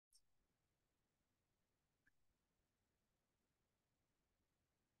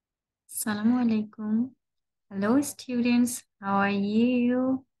Assalamu alaikum. Hello, students. How are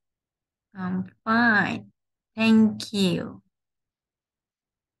you? I'm fine. Thank you.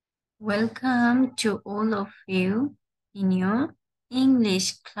 Welcome to all of you in your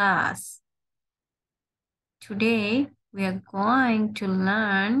English class. Today, we are going to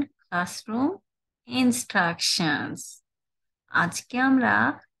learn classroom instructions. আজকে আমরা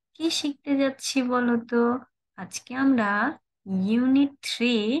কি শিখতে যাচ্ছি বলো তো? আজকে আমরা unit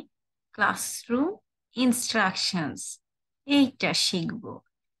 3 classroom instructions এইটা শিখব।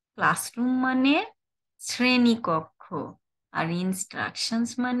 ক্লাসরুম মানে শ্রেণীকক্ষ, আর ইনস্ট্রাকশনস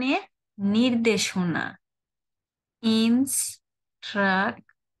মানে নির্দেশনা।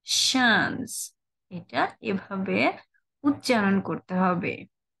 ইনস্ট্রাকশনস এটা এভাবে উচ্চারণ করতে হবে।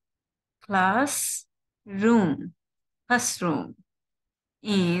 Class room, classroom.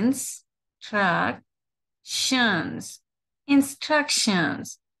 Instructions, instructions,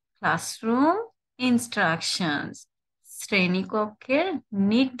 classroom instructions, শ্রেণীকক্ষের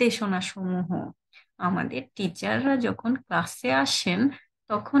নির্দেশনা সমূহ। আমাদের টিচাররা যখন ক্লাসে আসেন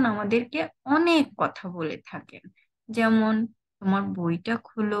তখন আমাদেরকে অনেক কথা বলে থাকেন, যেমন তোমার বইটা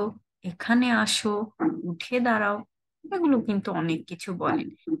খোলো, এখানে আসো, উঠে দাঁড়াও। এগুলো কিন্তু অনেক কিছু বলেন,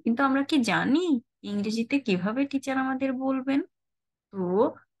 কিন্তু আমরা কি জানি ইংরেজিতে কিভাবে টিচার আমাদের বলবেন? তো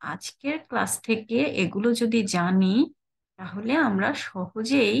আজকের ক্লাস থেকে এগুলো যদি জানি, তাহলে আমরা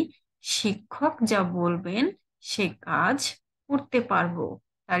সহজেই শিক্ষক যা বলবেন সে কাজ করতে পারবো,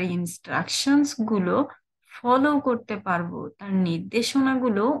 তার ইনস্ট্রাকশনস গুলো ফলো করতে পারবো, তার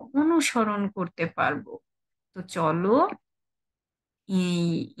নির্দেশনাগুলো অনুসরণ করতে পারবো। তো চলো এই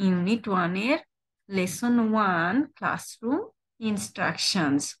ইউনিট 1-এর লেসন 1 ক্লাসরুম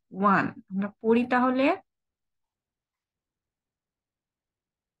ইনস্ট্রাকশনস 1 আমরা পড়ি তাহলে।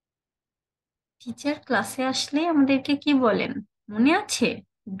 টিচার ক্লাসে আসলে আমাদেরকে কি বলেন মনে আছে?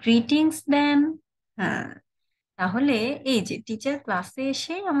 গ্রিটিংস দেন। হ্যাঁ, তাহলে এই যে টিচার ক্লাসে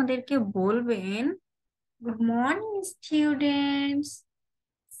এসে আমাদেরকে বলবেন, good morning students,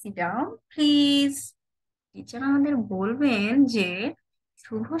 sit down please. Teacher আমাদের বলবেন যে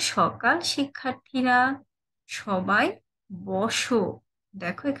শুভ সকাল শিক্ষার্থীরা, সবাই বসো।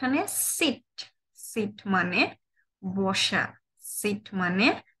 দেখো এখানে সিট, সিট মানে বসা, সিট মানে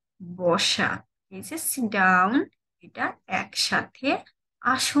বসা। এই যে সিট ডাউন, এটা একসাথে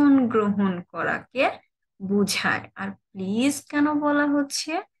আসন গ্রহণ করাকে বোঝায়। আর প্লিজ কেন বলা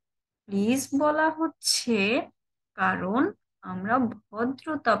হচ্ছে? প্লিজ বলা হচ্ছে কারণ আমরা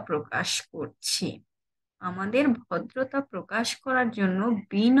ভদ্রতা প্রকাশ করছি। আমাদের ভদ্রতা প্রকাশ করার জন্য,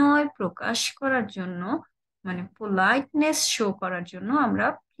 বিনয় প্রকাশ করার জন্য, মানে পোলাইটনেস শো করার জন্য আমরা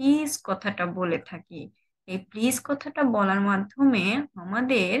প্লিজ কথাটা বলে থাকি। এই প্লিজ কথাটা বলার মাধ্যমে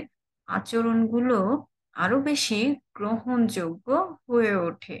আমাদের আচরণগুলো আরো বেশি গ্রহণযোগ্য হয়ে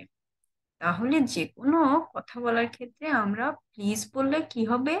ওঠে। তাহলে যে কোনো কথা বলার ক্ষেত্রে আমরা প্লিজ বললে কি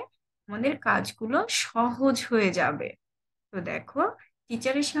হবে? আমাদের কাজগুলো সহজ হয়ে যাবে। তো দেখো,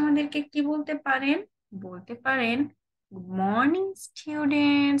 টিচার এসে আমাদেরকে কি বলতে পারেন? বলতে পারেন, good morning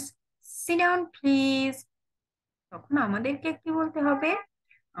students, sit down please. তখন আমাদেরকে কি বলতে হবে?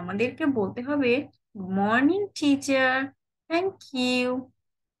 আমাদেরকে বলতে হবে, good morning teacher, thank you.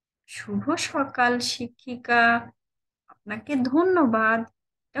 শুভ সকাল শিক্ষিকা, আপনাকে ধন্যবাদ।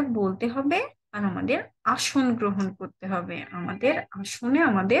 এটা বলতে হবে। আর আমাদের আসন গ্রহণ করতে হবে, আমাদের আসনে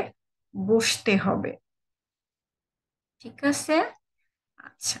আমাদের বসতে হবে। ঠিক আছে?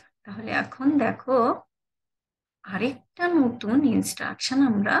 আচ্ছা, তাহলে এখন দেখো আরেকটা নতুন ইনস্ট্রাকশন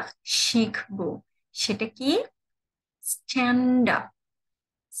আমরা শিখবো। সেটা কি? Stand up.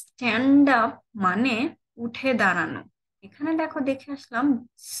 স্ট্যান্ড আপ মানে উঠে দাঁড়ানো। এখানে দেখো দেখে আসলাম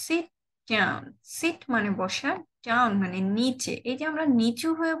সিট ডাউন, সিট মানে বসা, ডাউন মানে নিচে। এই যে আমরা নিচু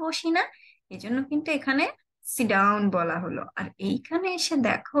হয়ে বসি না, এই জন্য কিন্তু এখানে সিট ডাউন বলা হলো। আর এইখানে এসে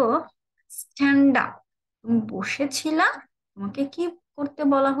দেখো স্ট্যান্ড আপ, তুমি বসেছিলা, তোমাকে কি করতে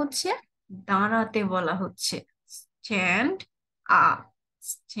বলা হচ্ছে? দাঁড়াতে বলা হচ্ছে। স্ট্যান্ড আপ,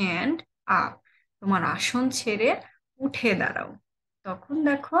 স্ট্যান্ড আপ, তোমার আসন ছেড়ে উঠে দাঁড়াও। তখন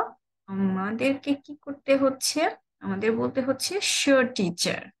দেখো আমাদেরকে কি করতে হচ্ছে? আমাদের বলতে হচ্ছে শিওর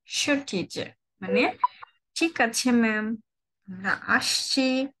টিচার, শিওর টিচার মানে ঠিক আছে ম্যাম, আমরা আসছি।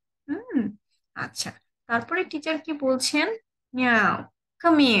 হুম, আচ্ছা। তারপরে টিচার কি বলছেন? নাও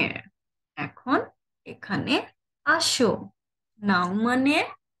কাম হিয়ার, এখন এখানে আসো। নাও মানে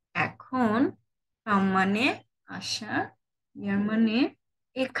এখন, কাম মানে আসা, ইয়ার মানে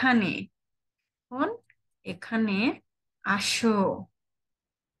এখানে। এখন এখানে আসো।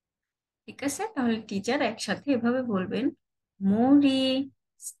 ঠিক আছে, তাহলে টিচার একসাথে এভাবে বলবেন, মৌরি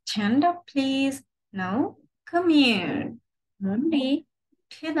stand up please, now come here. মৌরি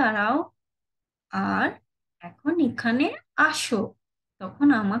উঠে দাঁড়াও আর এখন এখানে আসো। তখন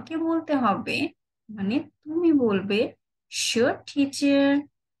আমাকে বলতে হবে, মানে তুমি বলবে, শিওর টিচার,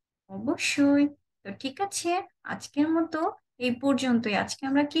 অবশ্যই। তো ঠিক আছে, আজকের মতো এই পর্যন্তই। আজকে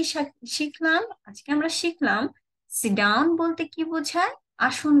আমরা কি শিখলাম? আজকে আমরা শিখলাম সিট ডাউন বলতে কি বোঝায়,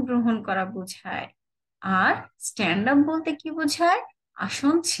 আসন গ্রহণ করা বোঝায়। আর স্ট্যান্ড আপ বলতে কি বোঝায়,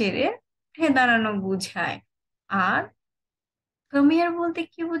 আসন ছেড়ে উঠে দাঁড়ানো বোঝায়। আর কাম হিয়ার বলতে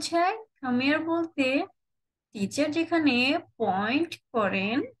কি বোঝায়, কাম হিয়ার বলতে টিচার যেখানে পয়েন্ট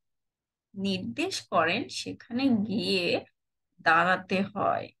করেন, নির্দেশ করেন, সেখানে গিয়ে দাঁড়াতে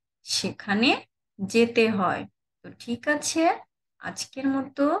হয়, সেখানে যেতে হয়। তো ঠিক আছে, আজকের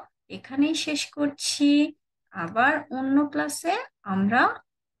মতো এখানেই শেষ করছি। আবার অন্য ক্লাসে আমরা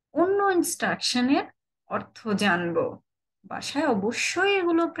অন্য ইনস্ট্রাকশনের অর্থ জানবো। বাসায় অবশ্যই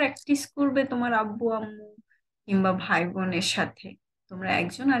এগুলো প্র্যাকটিস করবে তোমার আব্বু আম্মু কিংবা ভাই বোনের সাথে। তোমরা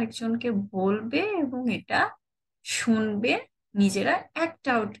একজন আরেকজনকে বলবে এবং এটা শুনবে, নিজেরা অ্যাক্ট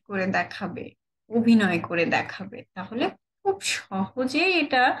আউট করে দেখাবে, অভিনয় করে দেখাবে। তাহলে খুব সহজেই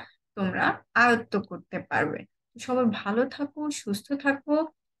এটা তোমরা আয়ত্ত করতে পারবে। সবাই ভালো থাকো, সুস্থ থাকো।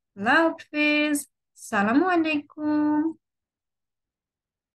 আল্লাহ হাফেজ। সালামু আলাইকুম।